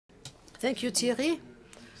Thank you, Thierry.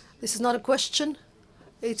 This is not a question.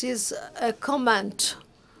 It is a comment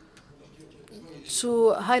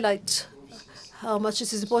to highlight how much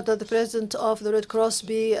it is important that the president of the Red Cross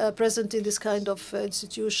be present in this kind of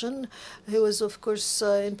institution. He was, of course,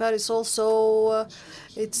 in Paris also.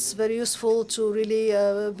 It's very useful to really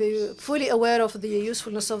be fully aware of the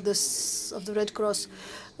usefulness of the Red Cross.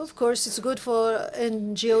 Of course, it's good for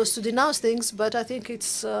NGOs to denounce things, but I think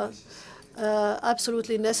it's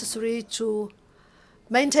absolutely necessary to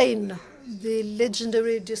maintain the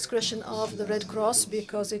legendary discretion of the Red Cross,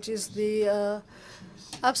 because it is the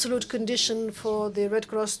absolute condition for the Red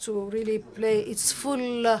Cross to really play its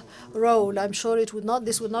full role. I'm sure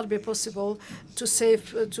this would not be possible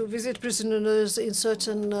to visit prisoners in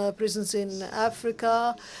certain prisons in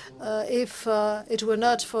Africa if it were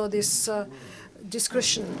not for this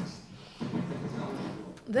discretion.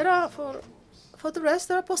 For the rest,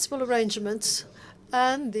 there are possible arrangements,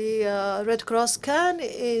 and the Red Cross can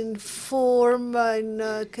inform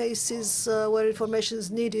in cases where information is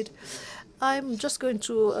needed. I'm just going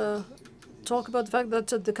to talk about the fact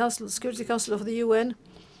that at the Security Council of the UN,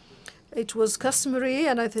 it was customary,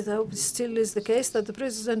 and I hope it still is the case, that the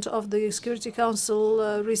President of the Security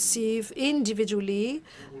Council receive individually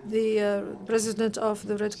the President of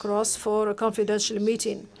the Red Cross for a confidential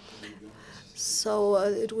meeting. So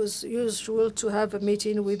it was usual to have a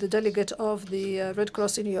meeting with the delegate of the Red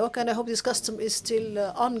Cross in New York, and I hope this custom is still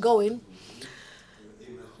ongoing.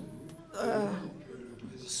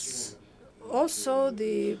 Also,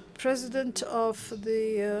 the president of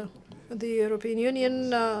the European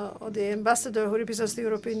Union, or the ambassador who represents the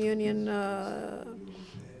European Union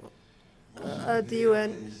at the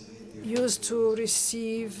UN, used to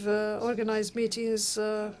receive organized meetings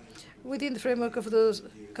within the framework of the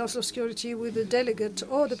Council of Security with the delegate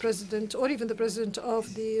or the president or even the president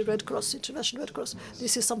of the Red Cross, International Red Cross.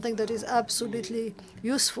 This is something that is absolutely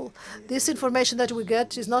useful. This information that we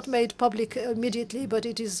get is not made public immediately, but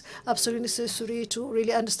it is absolutely necessary to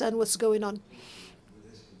really understand what's going on.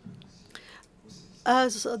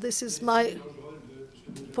 This is my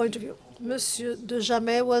point of view. Monsieur de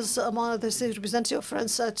Jamais was among the representatives of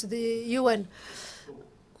France at the UN.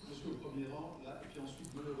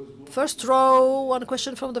 First row, one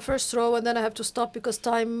question from the first row, and then I have to stop because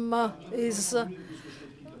time is...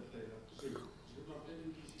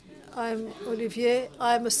 I'm Olivier.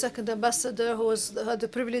 I'm a second ambassador who had the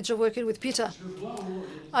privilege of working with Peter.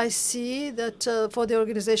 I see that for the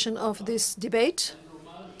organization of this debate,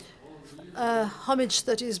 homage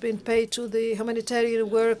that is being paid to the humanitarian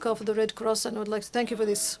work of the Red Cross, and I would like to thank you for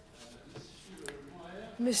this.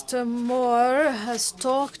 Mr. Maurer has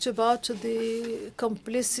talked about the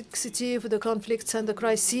complexity of the conflicts and the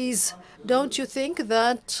crises. Don't you think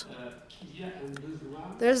that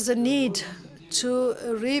there's a need to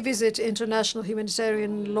revisit international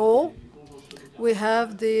humanitarian law? We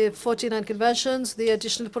have the 49 conventions, the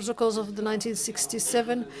additional protocols of the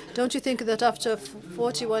 1967. Don't you think that after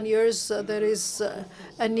 41 years there is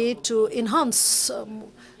a need to enhance,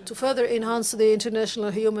 to further enhance the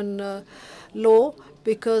international human law?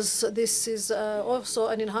 Because this is also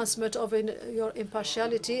an enhancement of your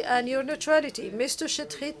impartiality and your neutrality. Mr.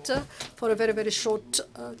 Chetrit, for a very, very short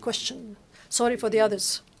question. Sorry for the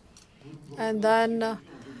others. And then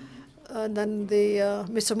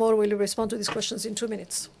Mr. Moore will respond to these questions in 2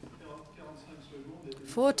 minutes.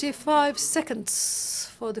 45 seconds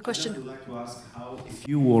for the question. I would like to ask how, if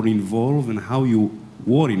you were involved and how you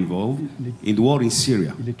were involved in the war in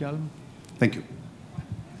Syria. Thank you.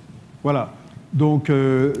 Voilà. Donc,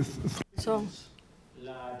 so,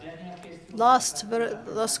 last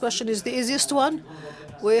question is the easiest one.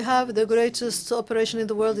 We have the greatest operation in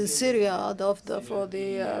the world in Syria for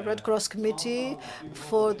the Red Cross Committee.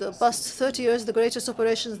 For the past 30 years, the greatest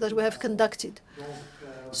operations that we have conducted.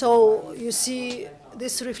 So you see,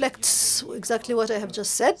 this reflects exactly what I have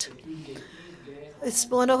just said. It's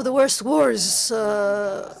one of the worst wars,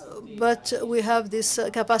 but we have this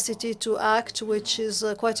capacity to act, which is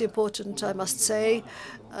quite important, I must say.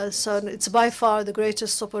 So it's by far the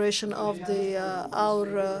greatest operation of the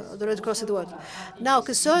Red Cross in the world. Now,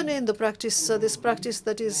 concerning the practice, this practice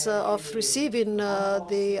that is of receiving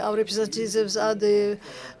our representatives at the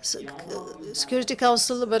Security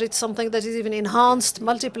Council, but it's something that is even enhanced,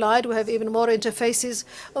 multiplied. We have even more interfaces.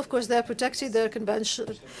 Of course, they are protected. They're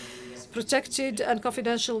protected and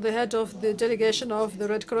confidential. The head of the delegation of the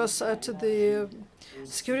Red Cross at the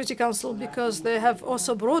Security Council, because they have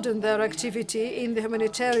also broadened their activity in the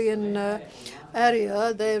humanitarian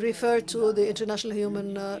area. They refer to the international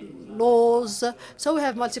human laws. So we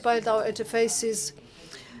have multiplied our interfaces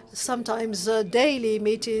sometimes daily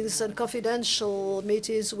meetings and confidential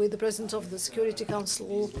meetings with the President of the Security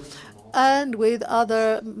Council and with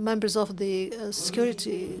other members of the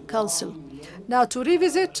Security Council. Now, to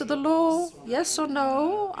revisit the law, yes or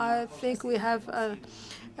no, I think we have a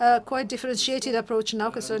quite differentiated approach now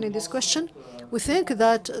concerning this question. We think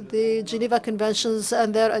that the Geneva Conventions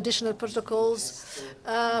and their additional protocols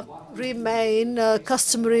remain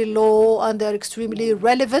customary law, and they're extremely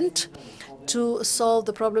relevant to solve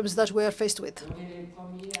the problems that we are faced with.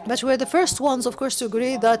 But we're the first ones, of course, to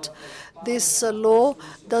agree that this law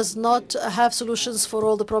does not have solutions for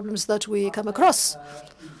all the problems that we come across.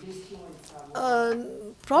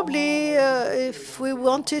 Probably, if we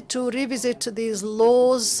wanted to revisit these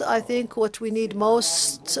laws, I think what we need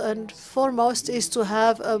most and foremost is to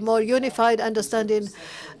have a more unified understanding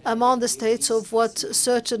among the states of what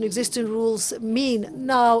certain existing rules mean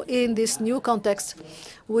now in this new context.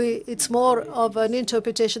 It's more of an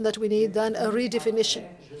interpretation that we need than a redefinition.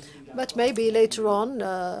 But maybe later on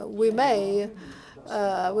we may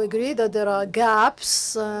we agree that there are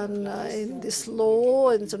gaps in this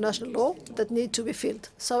law, international law, that need to be filled.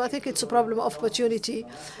 So I think it's a problem of opportunity,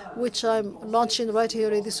 which I'm launching right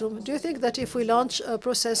here in this room. Do you think that if we launch a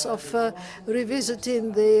process of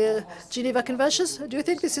revisiting the Geneva Conventions, do you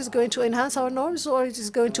think this is going to enhance our norms or it is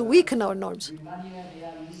going to weaken our norms?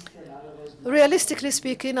 Realistically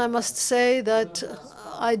speaking, I must say that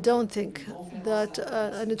I don't think that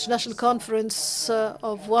an international conference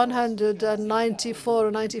of 194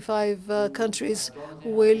 or 95 countries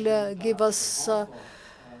will give us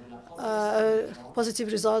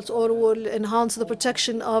positive results or will enhance the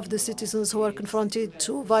protection of the citizens who are confronted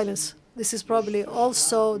to violence. This is probably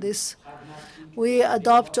also this. We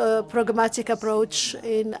adopt a programmatic approach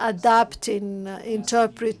in adapting,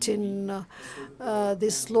 interpreting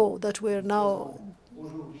this law that we're now.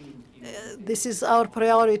 This is our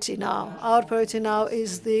priority now. Our priority now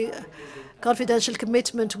is the confidential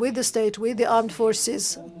commitment with the state, with the armed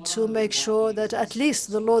forces, to make sure that at least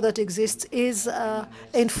the law that exists is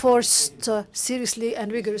enforced seriously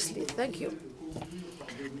and rigorously. Thank you.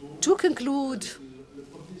 To conclude,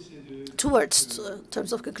 two words in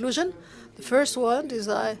terms of conclusion. The first one is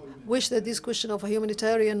I wish that this question of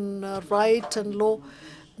humanitarian right and law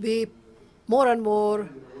be more and more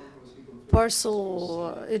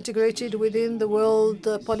integrated within the World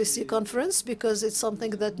Policy Conference, because it's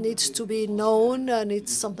something that needs to be known and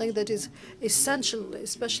it's something that is essential,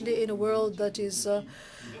 especially in a world that is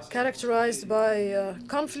characterized by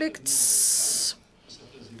conflicts.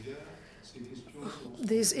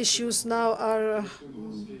 These issues now are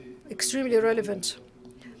extremely relevant.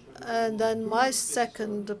 And then my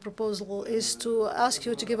second proposal is to ask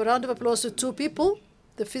you to give a round of applause to two people.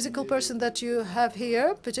 The physical person that you have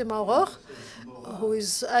here, Maurer, who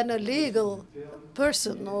is an illegal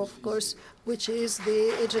person, of course, which is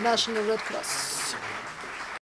the International Red Cross.